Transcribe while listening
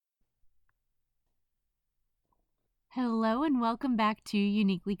Hello and welcome back to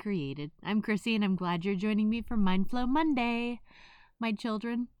Uniquely Created. I'm Chrissy and I'm glad you're joining me for Mindflow Monday. My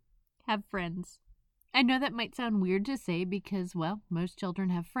children have friends. I know that might sound weird to say because, well, most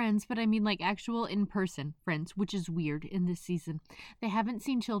children have friends, but I mean like actual in-person friends, which is weird in this season. They haven't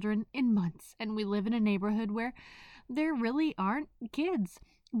seen children in months, and we live in a neighborhood where there really aren't kids.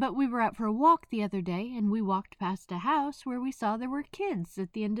 But we were out for a walk the other day, and we walked past a house where we saw there were kids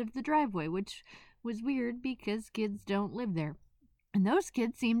at the end of the driveway, which was weird because kids don't live there. And those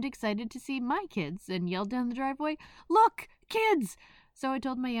kids seemed excited to see my kids and yelled down the driveway, "Look, kids!" So I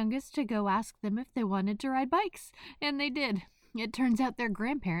told my youngest to go ask them if they wanted to ride bikes, and they did. It turns out their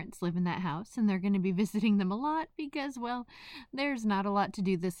grandparents live in that house, and they're going to be visiting them a lot because, well, there's not a lot to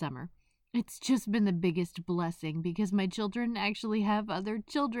do this summer. It's just been the biggest blessing because my children actually have other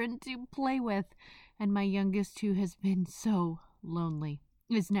children to play with, and my youngest, who has been so lonely,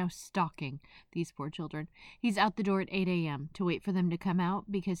 is now stalking these poor children. He's out the door at 8 a.m. to wait for them to come out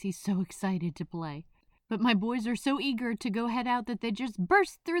because he's so excited to play. But my boys are so eager to go head out that they just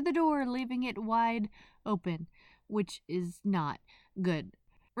burst through the door, leaving it wide open, which is not good.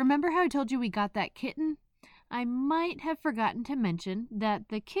 Remember how I told you we got that kitten? I might have forgotten to mention that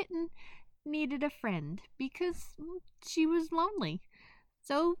the kitten needed a friend because she was lonely.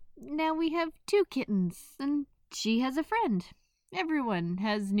 So now we have 2 kittens, and she has a friend. Everyone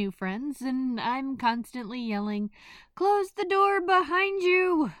has new friends, and I'm constantly yelling, "Close the door behind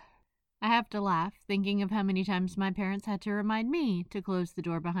you!" I have to laugh, thinking of how many times my parents had to remind me to close the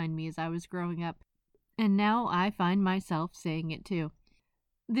door behind me as I was growing up. And now I find myself saying it too.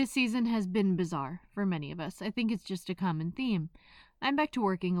 This season has been bizarre for many of us. I think it's just a common theme. I'm back to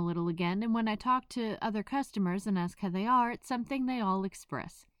working a little again, and when I talk to other customers and ask how they are, it's something they all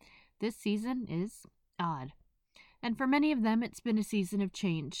express. This season is odd. And for many of them, it's been a season of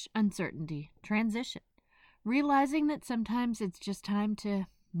change, uncertainty, transition, realizing that sometimes it's just time to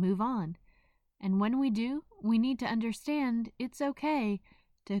move on. And when we do, we need to understand it's okay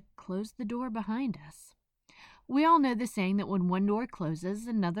to close the door behind us. We all know the saying that when one door closes,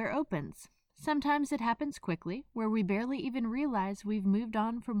 another opens. Sometimes it happens quickly, where we barely even realize we've moved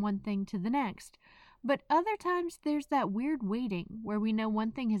on from one thing to the next. But other times there's that weird waiting, where we know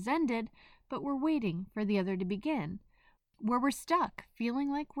one thing has ended, but we're waiting for the other to begin. Where we're stuck, feeling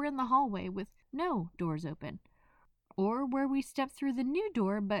like we're in the hallway with no doors open. Or where we step through the new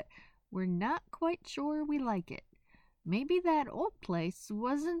door, but we're not quite sure we like it. Maybe that old place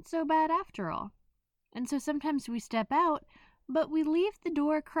wasn't so bad after all. And so sometimes we step out, but we leave the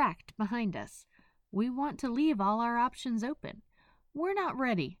door cracked behind us. We want to leave all our options open. We're not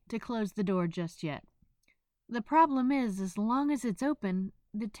ready to close the door just yet. The problem is, as long as it's open,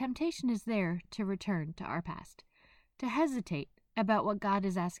 the temptation is there to return to our past, to hesitate about what God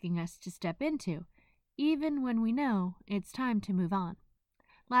is asking us to step into, even when we know it's time to move on.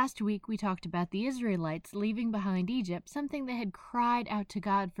 Last week, we talked about the Israelites leaving behind Egypt, something they had cried out to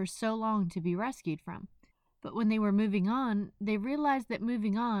God for so long to be rescued from. But when they were moving on, they realized that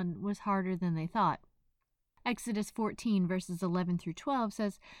moving on was harder than they thought. Exodus 14, verses 11 through 12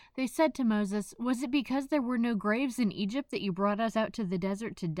 says, "They said to Moses, 'Was it because there were no graves in Egypt that you brought us out to the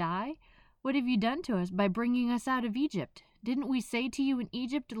desert to die? What have you done to us by bringing us out of Egypt? Didn't we say to you in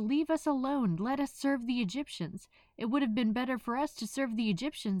Egypt, leave us alone, let us serve the Egyptians? It would have been better for us to serve the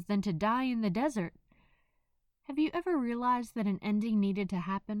Egyptians than to die in the desert.'" Have you ever realized that an ending needed to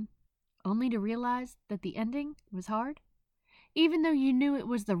happen, only to realize that the ending was hard? Even though you knew it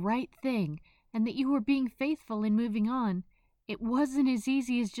was the right thing and that you were being faithful in moving on, it wasn't as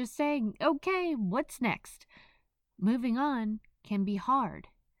easy as just saying, "Okay, what's next?" Moving on can be hard.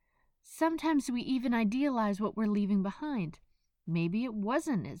 Sometimes we even idealize what we're leaving behind. Maybe it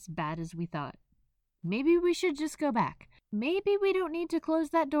wasn't as bad as we thought. Maybe we should just go back. Maybe we don't need to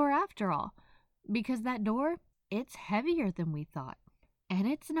close that door after all, because that door, it's heavier than we thought, and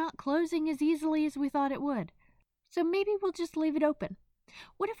it's not closing as easily as we thought it would. So maybe we'll just leave it open.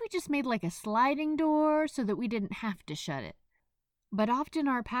 What if we just made like a sliding door so that we didn't have to shut it? But often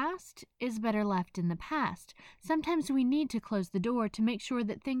our past is better left in the past. Sometimes we need to close the door to make sure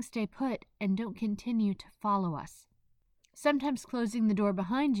that things stay put and don't continue to follow us. Sometimes closing the door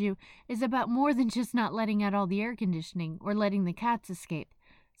behind you is about more than just not letting out all the air conditioning or letting the cats escape.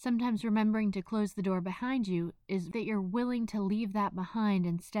 Sometimes remembering to close the door behind you is that you're willing to leave that behind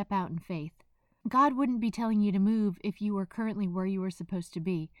and step out in faith. God wouldn't be telling you to move if you were currently where you were supposed to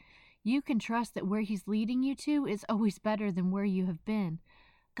be. You can trust that where He's leading you to is always better than where you have been.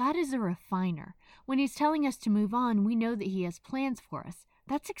 God is a refiner. When He's telling us to move on, we know that He has plans for us.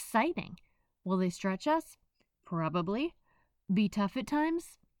 That's exciting. Will they stretch us? Probably. Be tough at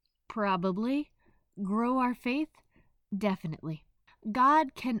times? Probably. Grow our faith? Definitely.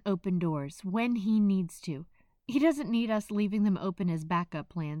 God can open doors when He needs to. He doesn't need us leaving them open as backup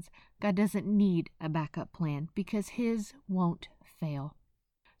plans. God doesn't need a backup plan because His won't fail.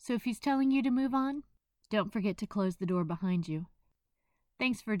 So if He's telling you to move on, don't forget to close the door behind you.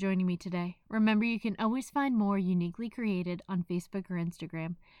 Thanks for joining me today. Remember, you can always find more Uniquely Created on Facebook or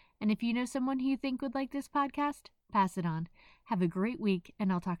Instagram. And if you know someone who you think would like this podcast, pass it on. Have a great week,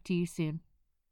 and I'll talk to you soon.